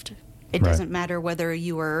served. It doesn't matter whether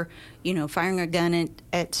you were, firing a gun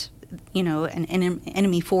at an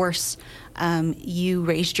enemy force. You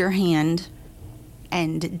raised your hand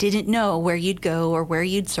and didn't know where you'd go or where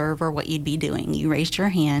you'd serve or what you'd be doing. You raised your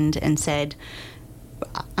hand and said,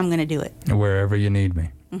 I'm going to do it. Wherever you need me,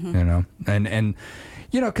 mm-hmm. And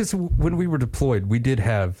because when we were deployed, we did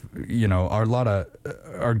have, a lot of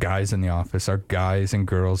our guys in the office, our guys and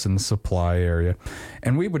girls in the supply area,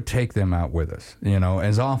 and we would take them out with us,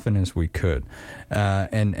 as often as we could.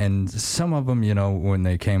 And some of them, when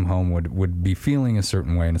they came home would be feeling a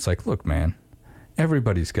certain way. And it's like, look, man,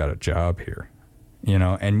 everybody's got a job here,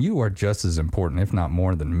 and you are just as important, if not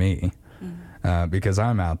more than me, because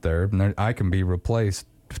I'm out there and I can be replaced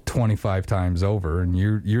 25 times over, and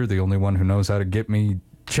you're the only one who knows how to get me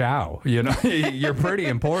ciao. You know, you're pretty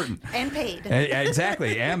important. And paid.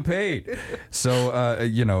 Exactly, and paid. So,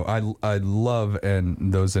 you know, I love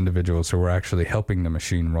those individuals who are actually helping the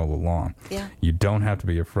machine roll along. Yeah. You don't have to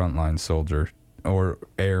be a frontline soldier or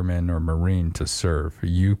airman or Marine to serve.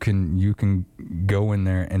 You can go in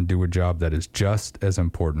there and do a job that is just as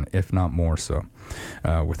important, if not more so,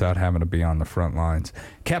 without having to be on the front lines.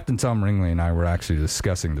 Captain Tom Ringley and I were actually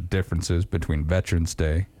discussing the differences between Veterans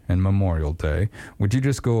Day and Memorial Day. Would you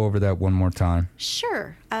just go over that one more time?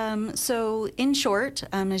 Sure. So in short,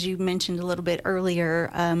 as you mentioned a little bit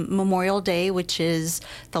earlier, Memorial Day, which is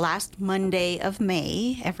the last Monday of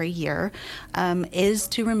May every year, is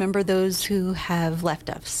to remember those who have left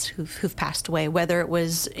us, who've passed away, whether it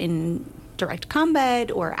was in direct combat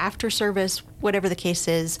or after service, whatever the case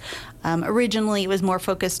is. Originally, it was more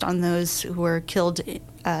focused on those who were killed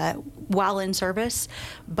while in service,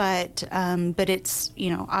 but it's, you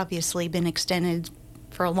know, obviously been extended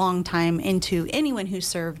for a long time into anyone who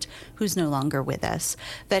served who's no longer with us.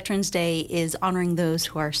 Veterans Day is honoring those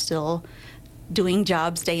who are still doing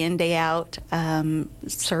jobs day in, day out,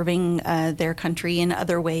 serving their country in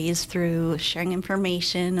other ways through sharing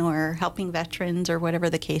information or helping veterans or whatever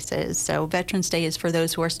the case is. So Veterans Day is for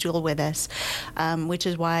those who are still with us, which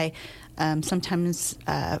is why sometimes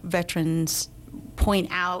veterans point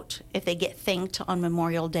out, if they get thanked on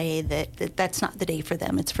Memorial Day, that's not the day for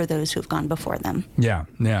them. It's for those who've gone before them. Yeah.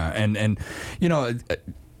 And you know,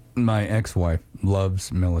 my ex-wife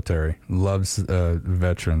loves military, loves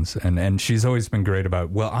veterans, and she's always been great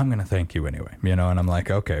about, well, I'm going to thank you anyway, you know, and I'm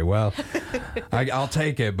like, okay, well, I'll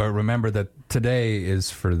take it, but remember that today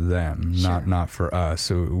is for them, not for us.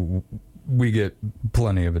 So we get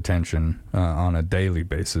plenty of attention on a daily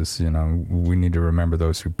basis. You know, we need to remember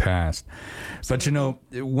those who passed. Absolutely. But, you know,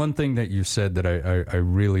 one thing that you said that I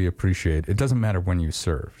really appreciate, it doesn't matter when you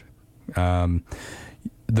served.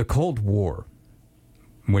 The Cold War,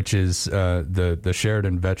 which is the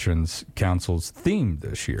Sheridan Veterans Council's theme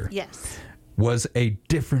this year, yes, was a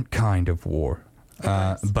different kind of war.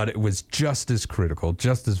 But it was just as critical,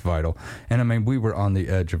 just as vital. And, I mean, we were on the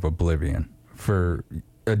edge of oblivion for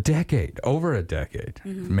a decade, over a decade,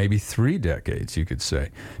 maybe 3 decades, you could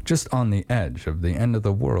say, just on the edge of the end of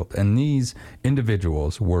the world. And these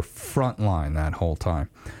individuals were frontline that whole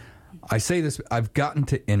time. I say this, I've gotten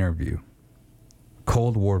to interview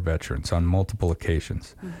Cold War veterans on multiple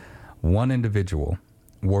occasions. One individual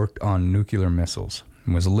worked on nuclear missiles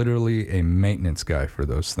and was literally a maintenance guy for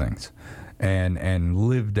those things and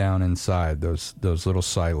lived down inside those little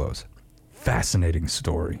silos. Fascinating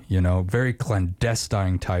story, you know, very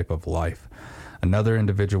clandestine type of life. Another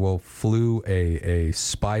individual flew a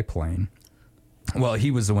spy plane. Well, he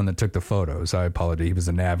was the one that took the photos. I apologize. He was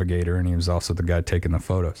the navigator, and he was also the guy taking the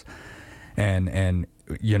photos. And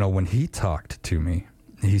you know, when he talked to me,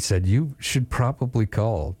 he said, you should probably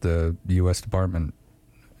call the U.S. Department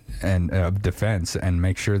of Defense and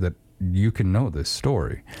make sure that you can know this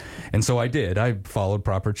story. And so I did. I followed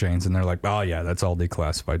proper chains, and they're like, oh, yeah, that's all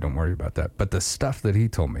declassified. Don't worry about that. But the stuff that he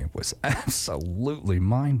told me was absolutely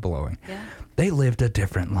mind-blowing. Yeah. They lived a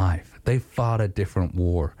different life. They fought a different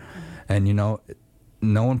war. And, you know,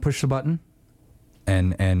 no one pushed the button.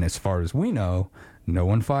 And as far as we know, no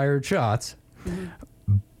one fired shots.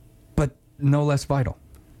 But no less vital.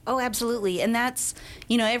 Oh, absolutely. And that's,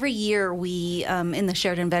 you know, every year we, in the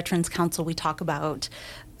Sheridan Veterans Council, we talk about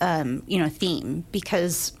theme,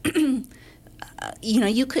 because you know,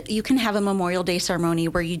 you can have a Memorial Day ceremony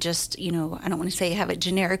where you just, you know, I don't want to say have it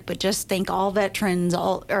generic, but just thank all veterans,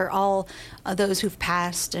 all those who've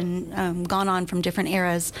passed and gone on from different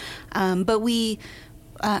eras. But we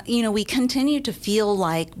continue to feel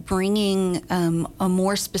like bringing a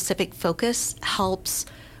more specific focus helps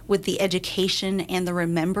with the education and the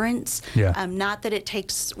remembrance. Yeah. Not that it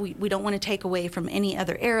takes, we don't want to take away from any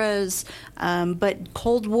other eras, but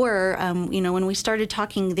Cold War, when we started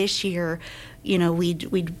talking this year, you know,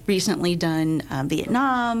 we'd recently done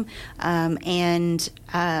Vietnam, and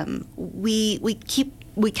we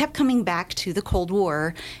kept coming back to the Cold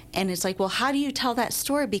War, and it's like, well, how do you tell that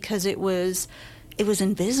story? Because it was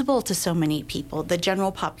invisible to so many people, the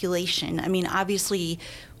general population. I mean, obviously,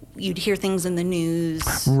 you'd hear things in the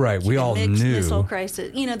news. Right, we all knew. Missile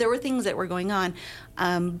crisis. You know, there were things that were going on.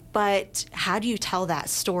 But how do you tell that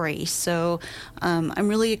story? So I'm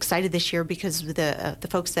really excited this year because the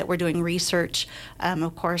folks that were doing research,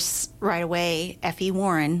 of course, right away, F.E.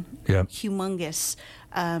 Warren, humongous.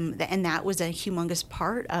 And that was a humongous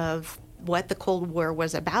part of what the Cold War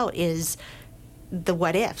was about, is the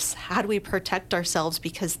what ifs. How do we protect ourselves,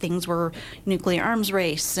 because things were nuclear arms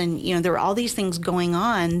race, and you know, there were all these things going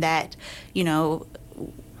on that, you know,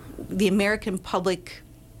 the American public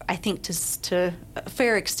I think to a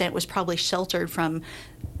fair extent, was probably sheltered from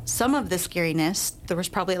some of the scariness. There was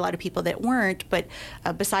probably a lot of people that weren't, but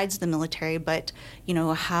besides the military. But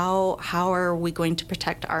how are we going to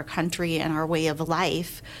protect our country and our way of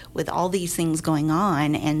life with all these things going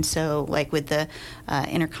on? And so, like with the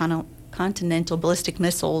intercontinental ballistic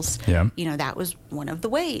missiles, that was one of the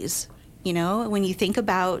ways. When you think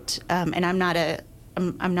about, and I'm not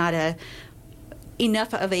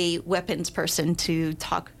enough of a weapons person to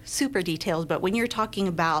talk super details, but when you're talking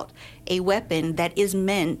about a weapon that is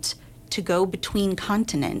meant to go between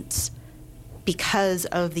continents because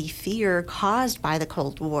of the fear caused by the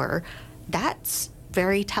Cold War, that's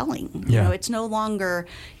very telling. Yeah. It's no longer,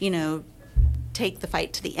 take the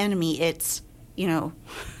fight to the enemy. It's,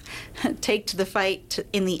 take to the fight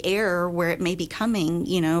in the air where it may be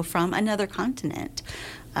coming, from another continent.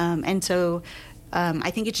 And so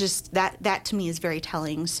I think it's just that to me is very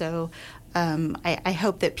telling. So I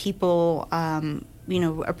hope that people,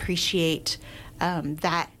 appreciate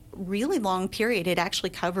that really long period. It actually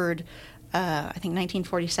covered, I think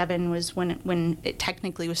 1947 was when it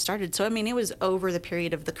technically was started. So, it was over the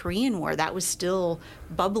period of the Korean War. That was still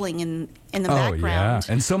bubbling in the background.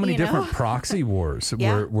 And so many different proxy wars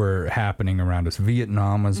were happening around us.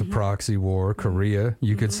 Vietnam was a proxy war. Korea,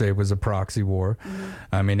 you could say, was a proxy war.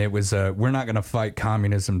 It was, we're not going to fight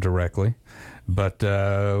communism directly, but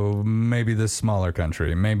maybe this smaller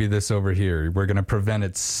country, maybe this over here, we're going to prevent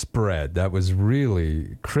its spread. That was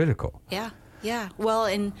really critical. Yeah. Well,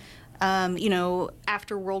 and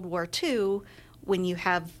after World War II, when you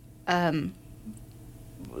have, there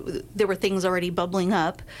were things already bubbling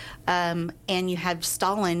up, and you have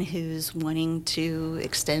Stalin who's wanting to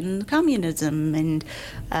extend communism, and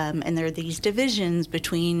there are these divisions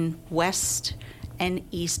between West and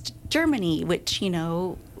East Germany, which,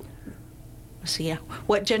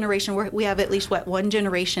 what generation? We have at least, one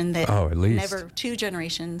generation that at least. Never, 2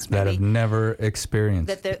 generations maybe, that have never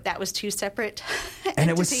experienced. That was 2 separate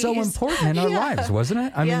And it was so important in our lives,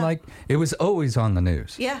 wasn't it? It was always on the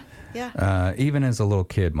news. Yeah. Even as a little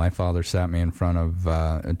kid, my father sat me in front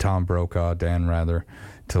of Tom Brokaw, Dan Rather,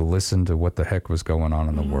 to listen to what the heck was going on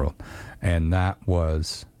in the world. And that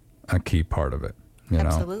was a key part of it.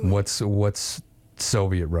 Absolutely. What's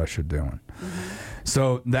Soviet Russia doing?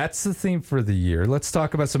 So that's the theme for the year. Let's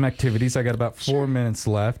talk about some activities. I got about 4 minutes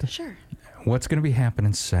left. Sure. What's going to be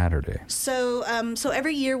happening Saturday? So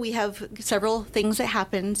every year we have several things that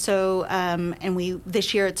happen. So,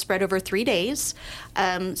 this year it's spread over 3 days.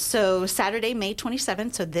 So Saturday, May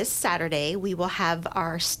 27th, so this Saturday, we will have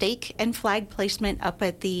our stake and flag placement up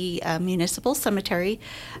at the municipal cemetery.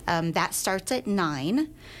 That starts at 9.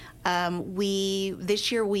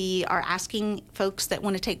 This year we are asking folks that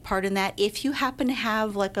want to take part in that, if you happen to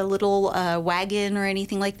have like a little wagon or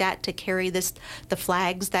anything like that to carry the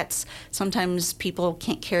flags. That's sometimes people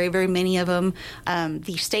can't carry very many of them.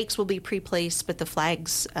 The stakes will be pre-placed, but the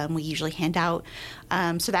flags we usually hand out.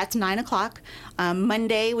 So that's 9 o'clock.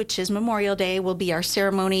 Monday, which is Memorial Day, will be our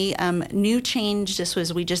ceremony. New change,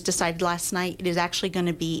 we just decided last night, it is actually going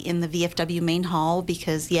to be in the VFW main hall,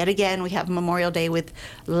 because yet again we have Memorial Day with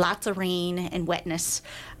lots of rain and wetness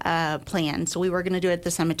planned. So we were going to do it at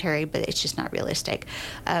the cemetery, but it's just not realistic.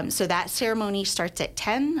 So that ceremony starts at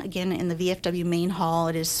 10, again in the VFW main hall.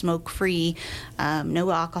 It is smoke-free,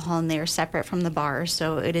 no alcohol in there, separate from the bar,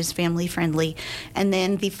 so it is family-friendly. And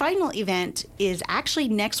then the final event is actually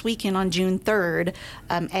next weekend on June 3rd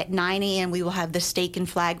at 9 a.m. we will have the stake and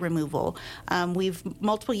flag removal. We've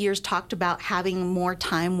multiple years talked about having more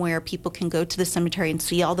time where people can go to the cemetery and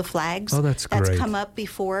see all the flags. Oh, that's great. That's come up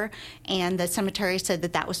before, and the cemetery said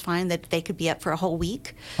that was fine, that they could be up for a whole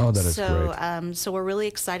week. Oh, that is great. So we're really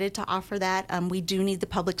excited to offer that. We do need the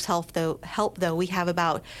public's help though. We have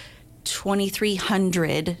about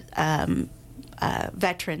 2,300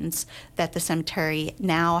 veterans that the cemetery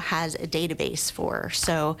now has a database for.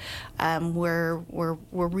 So we're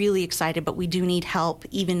really excited, but we do need help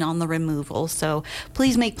even on the removal. So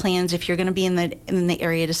please make plans if you're going to be in the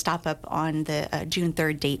area to stop up on the June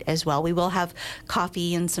 3rd date as well. We will have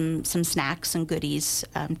coffee and some snacks and goodies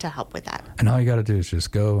to help with that. And all you got to do is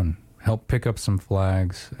just go and help pick up some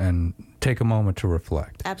flags and take a moment to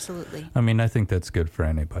reflect. Absolutely. I think that's good for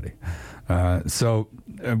anybody. So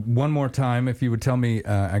one more time, if you would tell me,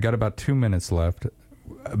 I got about 2 minutes left.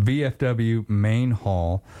 VFW Main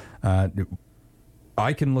Hall.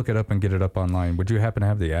 I can look it up and get it up online. Would you happen to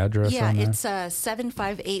have the address on that? It's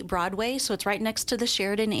 758 Broadway, so it's right next to the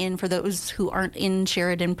Sheridan Inn for those who aren't in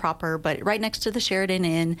Sheridan proper, but right next to the Sheridan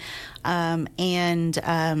Inn. Come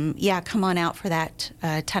on out for that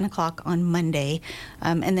 10 o'clock on Monday.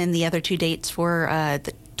 And then the other 2 dates for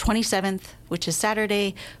the 27th, which is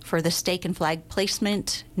Saturday, for the stake and flag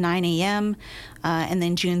placement, 9 a.m., and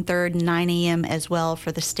then June 3rd, 9 a.m. as well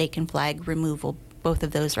for the stake and flag removal. Both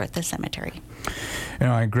of those are at the cemetery. You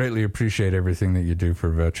know, I greatly appreciate everything that you do for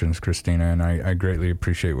veterans, Christina, and I greatly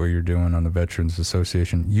appreciate what you're doing on the Veterans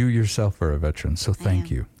Association. You yourself are a veteran, so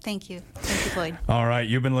thank you. Thank you. Thank you, Floyd. All right,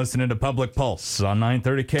 you've been listening to Public Pulse on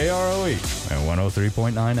 930 KROE and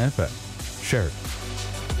 103.9 FM. Sheridan.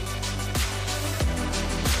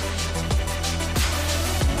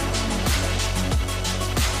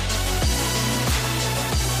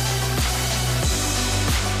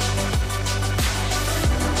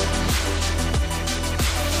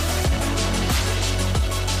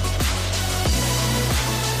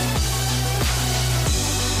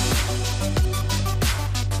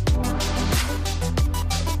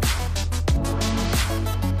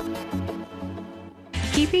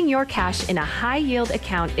 Keeping your cash in a high-yield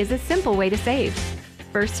account is a simple way to save.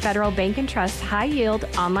 First Federal Bank & Trust high-yield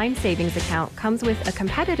online savings account comes with a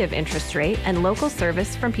competitive interest rate and local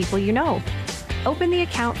service from people you know. Open the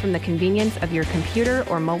account from the convenience of your computer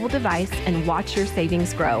or mobile device and watch your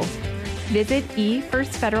savings grow. Visit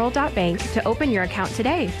efirstfederal.bank to open your account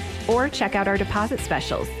today or check out our deposit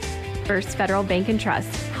specials. First Federal Bank &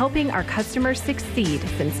 Trust, helping our customers succeed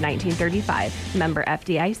since 1935. Member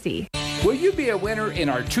FDIC. Will you be a winner in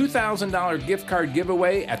our $2,000 gift card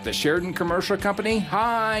giveaway at the Sheridan Commercial Company?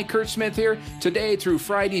 Hi, Kurt Smith here. Today through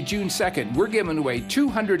Friday, June 2nd, we're giving away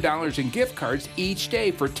 $200 in gift cards each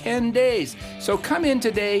day for 10 days. So come in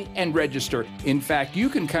today and register. In fact, you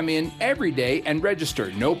can come in every day and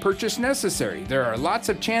register. No purchase necessary. There are lots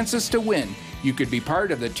of chances to win. You could be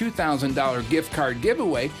part of the $2,000 gift card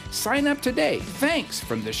giveaway. Sign up today. Thanks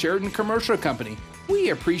from the Sheridan Commercial Company.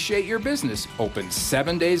 We appreciate your business. Open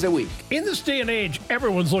 7 days a week. In this day and age,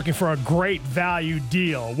 everyone's looking for a great value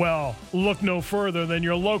deal. Well, look no further than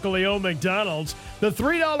your locally owned McDonald's. The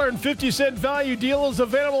 $3.50 value deal is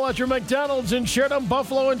available at your McDonald's in Sheridan,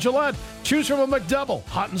 Buffalo, and Gillette. Choose from a McDouble,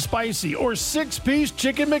 hot and spicy, or 6-piece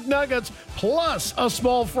chicken McNuggets, plus a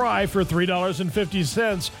small fry for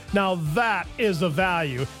 $3.50. Now that is the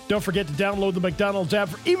value. Don't forget to download the McDonald's app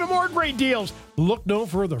for even more great deals. Look no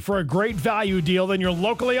further for a great value deal than your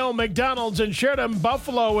locally owned McDonald's in Sheridan,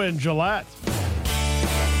 Buffalo, and Gillette.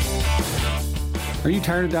 Are you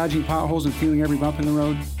tired of dodging potholes and feeling every bump in the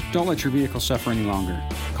road? Don't let your vehicle suffer any longer.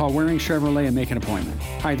 Call Waring Chevrolet and make an appointment.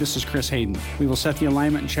 Hi, this is Chris Hayden. We will set the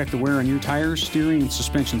alignment and check the wear on your tires, steering, and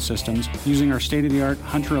suspension systems using our state-of-the-art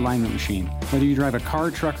Hunter alignment machine. Whether you drive a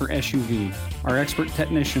car, truck, or SUV, our expert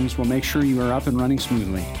technicians will make sure you are up and running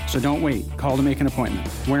smoothly. So don't wait. Call to make an appointment.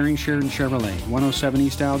 Waring Sheridan Chevrolet, 107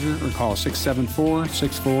 East Alger, or call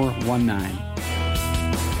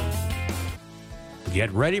 674-6419.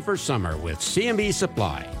 Get ready for summer with CMB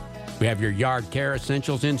Supply. We have your yard care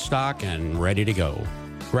essentials in stock and ready to go.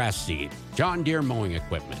 Grass seed, John Deere mowing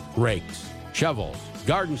equipment, rakes, shovels,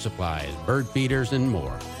 garden supplies, bird feeders, and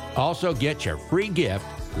more. Also get your free gift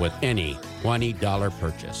with any $20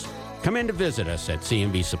 purchase. Come in to visit us at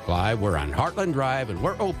CMB Supply. We're on Heartland Drive, and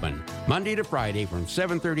we're open Monday to Friday from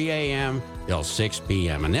 7:30 a.m. till 6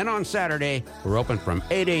 p.m. And then on Saturday, we're open from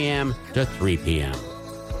 8 a.m. to 3 p.m.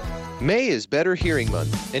 May is Better Hearing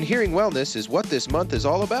Month, and hearing wellness is what this month is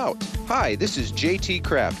all about. Hi, this is JT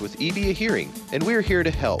Kraft with EBA Hearing, and we're here to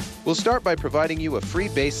help. We'll start by providing you a free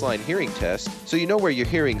baseline hearing test so you know where your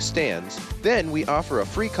hearing stands. Then we offer a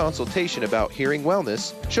free consultation about hearing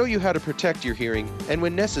wellness, show you how to protect your hearing, and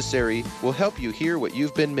when necessary, we'll help you hear what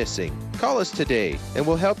you've been missing. Call us today, and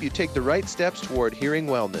we'll help you take the right steps toward hearing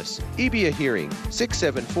wellness. EBA Hearing,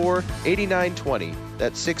 674-8920.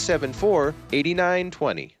 That's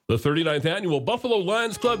 674-8920. The 39th Annual Buffalo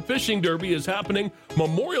Lions Club Fishing Derby is happening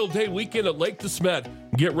Memorial Day weekend at Lake DeSmet.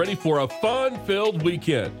 Get ready for a fun-filled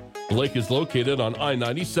weekend. The lake is located on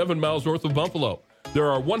I-90, 7 miles north of Buffalo. There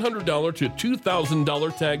are $100 to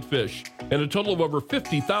 $2,000 tagged fish and a total of over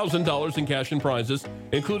 $50,000 in cash and prizes,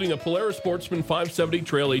 including a Polaris Sportsman 570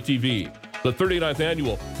 Trail ATV. The 39th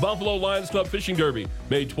Annual Buffalo Lions Club Fishing Derby,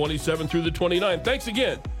 May 27th through the 29th. Thanks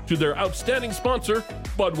again to their outstanding sponsor,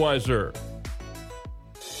 Budweiser.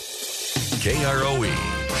 KROE,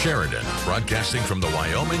 Sheridan, broadcasting from the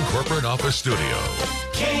Wyoming Corporate Office Studio.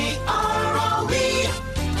 KROE.